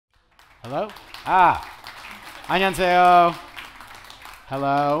Hello? 안녕하세요.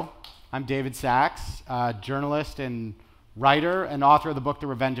 Hello. I'm David Sax, journalist and writer and author of the book The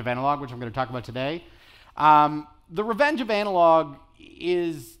Revenge of Analog, which I'm going to talk about today. The Revenge of Analog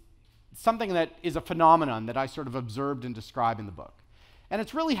is something that is a phenomenon that I sort of observed and describe in the book. And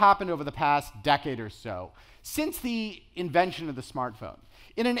it's really happened over the past decade or so, since the invention of the smartphone.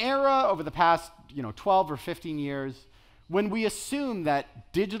 In an era over the past 12 or 15 years, when we assume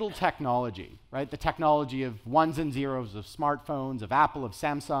that digital technology, right, the technology of ones and zeros, of smartphones, of Apple, of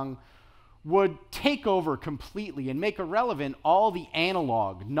Samsung, would take over completely and make irrelevant all the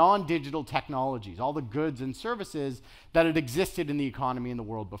analog, non-digital technologies, all the goods and services that had existed in the economy in the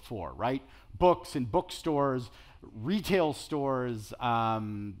world before, right? Books in bookstores, retail stores,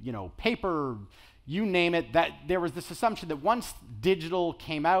 paper, you name it, that there was this assumption that once digital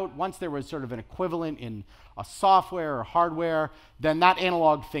came out, once there was sort of an equivalent in a software or hardware, then that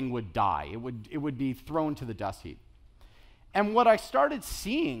analog thing would die. It would be thrown to the dust heap. And what I started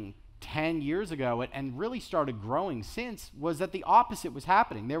seeing 10 years ago and really started growing since was that the opposite was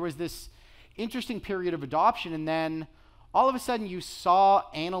happening. There was this interesting period of adoption, and then all of a sudden you saw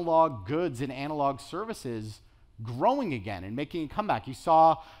analog goods and analog services growing again and making a comeback. You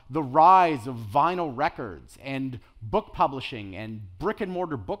saw the rise of vinyl records and book publishing and brick and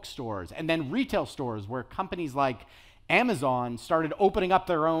mortar bookstores, and then retail stores where companies like Amazon started opening up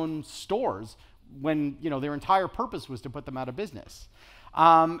their own stores when their entire purpose was to put them out of business.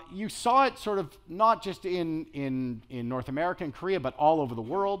 You saw it sort of not just in North America and Korea, but all over the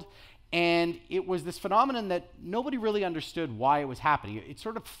world. And it was this phenomenon that nobody really understood why it was happening. It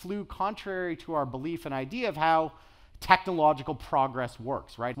sort of flew contrary to our belief and idea of how technological progress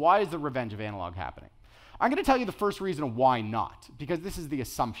works, right? Why is the revenge of analog happening? I'm going to tell you the first reason of why not, because this is the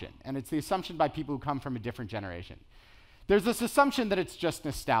assumption, and it's the assumption by people who come from a different generation. There's this assumption that it's just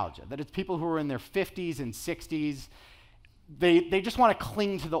nostalgia, that it's people who are in their 50s and 60s. They just want to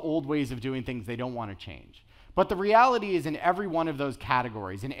cling to the old ways of doing things. They don't want to change. But the reality is, in every one of those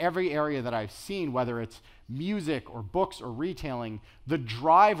categories, in every area that I've seen, whether it's music or books or retailing, the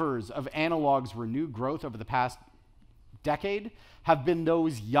drivers of analog's renewed growth over the past decade have been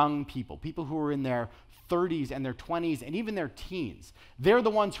those young people, people who are in their 30s and their 20s and even their teens. They're the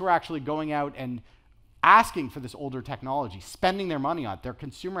ones who are actually going out and asking for this older technology, spending their money on it. Their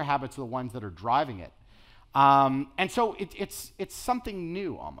consumer habits are the ones that are driving it. And so it's something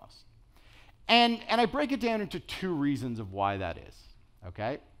new almost. And I break it down into two reasons of why that is,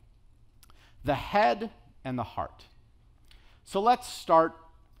 okay? The head and the heart. So let's start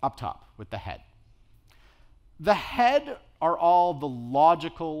up top with the head. The head are all the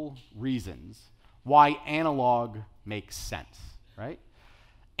logical reasons why analog makes sense, right?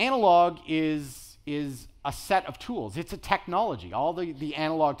 Analog is a set of tools. It's a technology. All the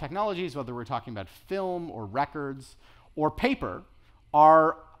analog technologies, whether we're talking about film or records or paper,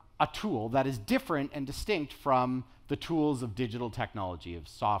 are a tool that is different and distinct from the tools of digital technology, of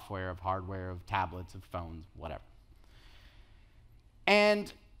software, of hardware, of tablets, of phones, whatever.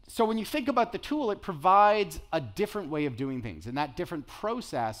 And so when you think about the tool, it provides a different way of doing things, and that different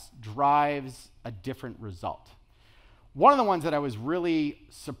process drives a different result. One of the ones that I was really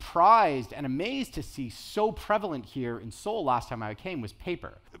surprised and amazed to see so prevalent here in Seoul last time I came was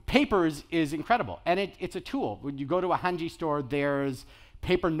paper. Paper is incredible, and it's a tool. When you go to a Hanji store, there's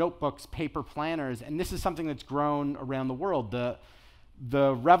paper notebooks, paper planners, and this is something that's grown around the world.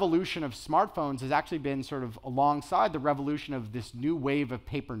 The revolution of smartphones has actually been sort of alongside the revolution of this new wave of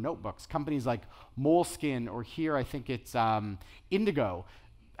paper notebooks. Companies like Moleskine, or here I think it's Indigo,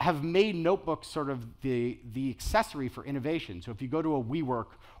 have made notebooks sort of the accessory for innovation. So if you go to a WeWork,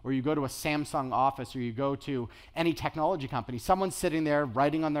 or you go to a Samsung office, or you go to any technology company, someone's sitting there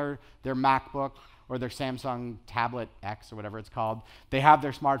writing on their MacBook, or their Samsung Tablet X, or whatever it's called. They have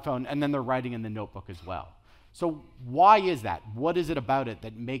their smartphone, and then they're writing in the notebook as well. So why is that? What is it about it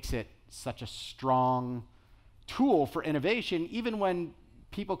that makes it such a strong tool for innovation, even when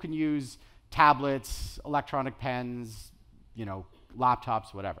people can use tablets, electronic pens,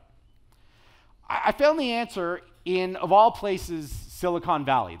 laptops, whatever? I found the answer in, of all places, Silicon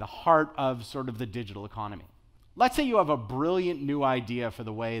Valley, the heart of sort of the digital economy. Let's say you have a brilliant new idea for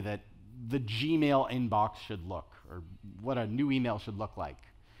the way that the Gmail inbox should look, or what a new email should look like.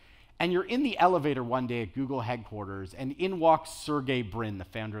 And you're in the elevator one day at Google headquarters, and in walks Sergey Brin, the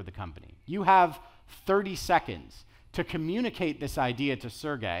founder of the company. You have 30 seconds to communicate this idea to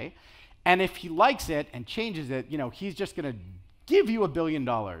Sergey, and if he likes it and changes it, he's just going to give you $1 billion,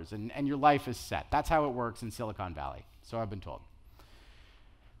 and your life is set. That's how it works in Silicon Valley, so I've been told.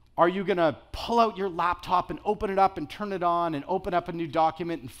 Are you going to pull out your laptop and open it up and turn it on and open up a new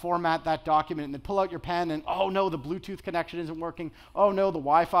document and format that document and then pull out your pen and, oh no, the Bluetooth connection isn't working. Oh no, the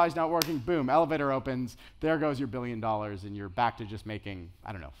Wi-Fi is not working. Boom, elevator opens. There goes your $1 billion and you're back to just making,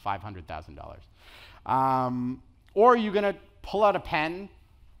 I don't know, $500,000. Or are you going to pull out a pen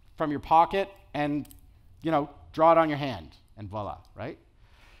from your pocket and, draw it on your hand and voila, right?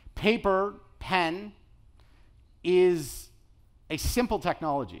 Paper, pen is a simple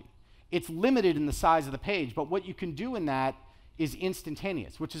technology. It's limited in the size of the page, but what you can do in that is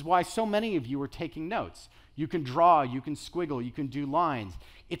instantaneous, which is why so many of you are taking notes. You can draw, you can squiggle, you can do lines.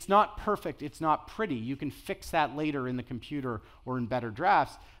 It's not perfect, it's not pretty. You can fix that later in the computer or in better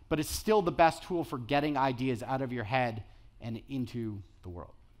drafts, but it's still the best tool for getting ideas out of your head and into the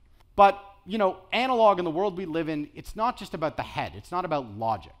world. But, analog in the world we live in, it's not just about the head. It's not about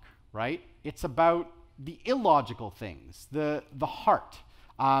logic, right? It's about the illogical things, the heart.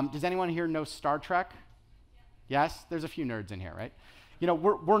 Does anyone here know Star Trek? Yeah. Yes? There's a few nerds in here, right?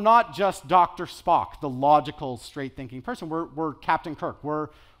 We're not just Dr. Spock, the logical, straight-thinking person. We're Captain Kirk.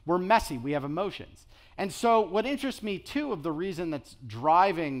 We're messy. We have emotions. And so what interests me, too, of the reason that's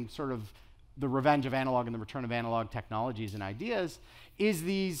driving sort of the revenge of analog and the return of analog technologies and ideas is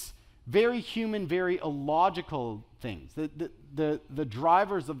these very human, very illogical things, the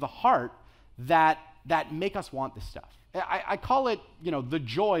drivers of the heart that make us want this stuff. I call it, the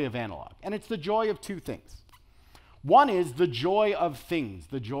joy of analog. And it's the joy of two things. One is the joy of things,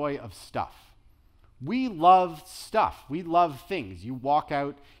 the joy of stuff. We love stuff. We love things. You walk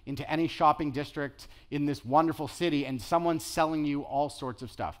out into any shopping district in this wonderful city and someone's selling you all sorts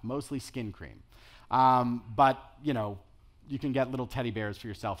of stuff, mostly skin cream. But, you can get little teddy bears for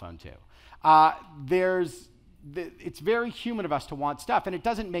your cell phone too. It's very human of us to want stuff, and it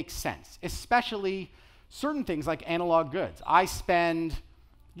doesn't make sense, especially certain things like analog goods. I spend,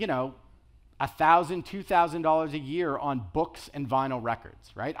 $1,000, $2,000 a year on books and vinyl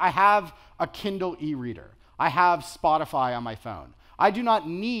records, right? I have a Kindle e-reader. I have Spotify on my phone. I do not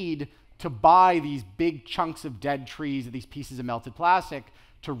need to buy these big chunks of dead trees or these pieces of melted plastic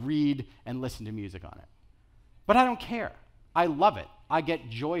to read and listen to music on it. But I don't care. I love it. I get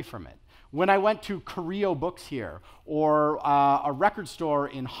joy from it. When I went to Korea Books here or a record store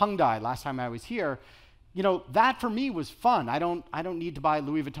in Hongdae last time I was here, that for me was fun. I don't need to buy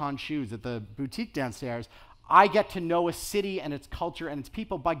Louis Vuitton shoes at the boutique downstairs. I get to know a city and its culture and its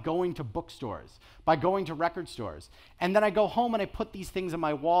people by going to bookstores, by going to record stores. And then I go home and I put these things on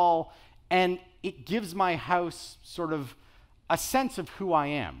my wall and it gives my house sort of a sense of who I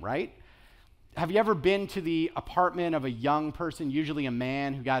am, right? Have you ever been to the apartment of a young person, usually a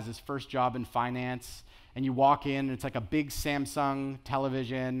man who has his first job in finance, and you walk in and it's like a big Samsung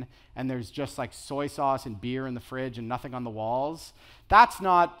television and there's just like soy sauce and beer in the fridge and nothing on the walls? That's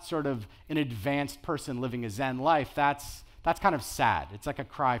not sort of an advanced person living a Zen life. That's kind of sad. It's like a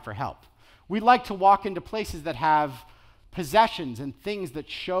cry for help. We like to walk into places that have possessions and things that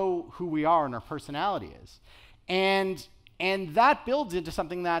show who we are and our personality is. And that builds into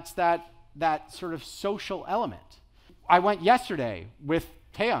something that's that sort of social element. I went yesterday with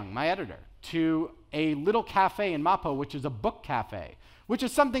Taeyong, my editor, to a little cafe in Mapo, which is a book cafe, which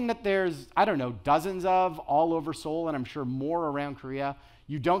is something that there's, dozens of all over Seoul, and I'm sure more around Korea.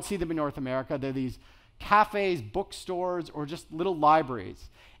 You don't see them in North America. They're these cafes, bookstores, or just little libraries.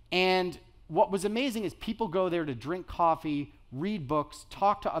 And what was amazing is people go there to drink coffee, read books,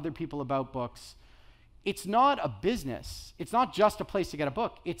 talk to other people about books. It's not a business. It's not just a place to get a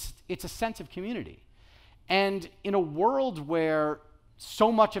book. It's a sense of community. And in a world where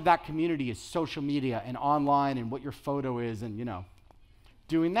so much of that community is social media and online and what your photo is and,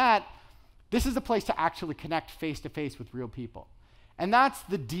 doing that, this is a place to actually connect face-to-face with real people. And that's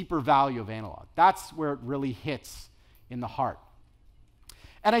the deeper value of analog. That's where it really hits in the heart.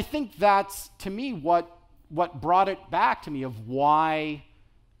 And I think that's, to me, what brought it back to me of why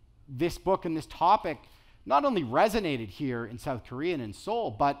this book and this topic not only resonated here in South Korea and in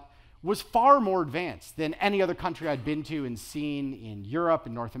Seoul, but was far more advanced than any other country I'd been to and seen in Europe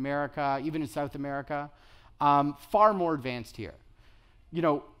and North America, even in South America. Far more advanced here.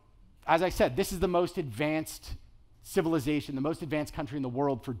 As I said, this is the most advanced civilization, the most advanced country in the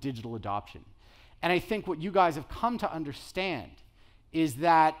world for digital adoption. And I think what you guys have come to understand is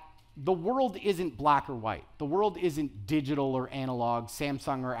that the world isn't black or white. The world isn't digital or analog,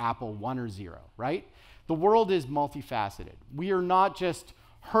 Samsung or Apple, 1 or 0, right? The world is multifaceted. We are not just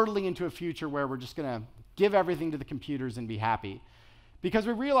hurtling into a future where we're just going to give everything to the computers and be happy, because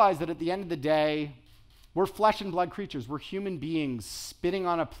we realize that at the end of the day, we're flesh and blood creatures. We're human beings spinning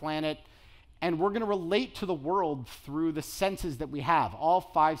on a planet, And we're going to relate to the world through the senses that we have, all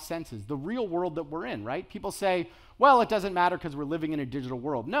 5 senses, the real world that we're in, right? People say, well, it doesn't matter because we're living in a digital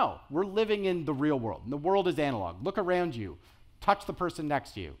world. No, we're living in the real world. And the world is analog. Look around you. Touch the person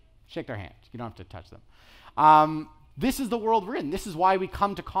next to you. Shake their hand. You don't have to touch them. This is the world we're in. This is why we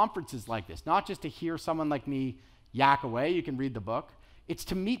come to conferences like this, not just to hear someone like me yak away. You can read the book. It's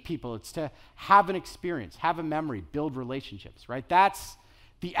to meet people. It's to have an experience, have a memory, build relationships, right? That's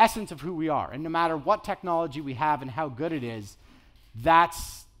the essence of who we are. And no matter what technology we have and how good it is,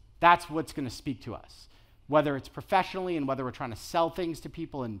 that's what's going to speak to us. Whether it's professionally and whether we're trying to sell things to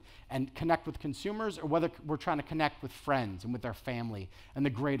people and connect with consumers, or whether we're trying to connect with friends and with our family and the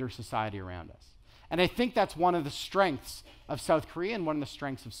greater society around us. And I think that's one of the strengths of South Korea and one of the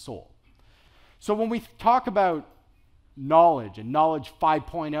strengths of Seoul. So when we talk about knowledge and knowledge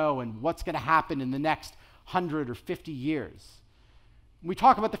 5.0 and what's going to happen in the next 100 or 50 years, we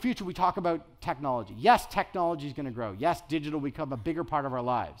talk about the future, we talk about technology. Yes, technology is going to grow. Yes, digital will become a bigger part of our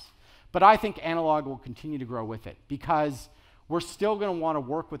lives. But I think analog will continue to grow with it, because we're still going to want to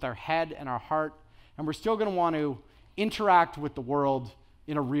work with our head and our heart, and we're still going to want to interact with the world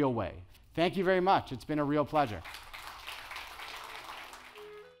in a real way. Thank you very much. It's been a real pleasure.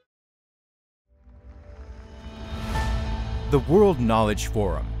 The World Knowledge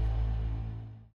Forum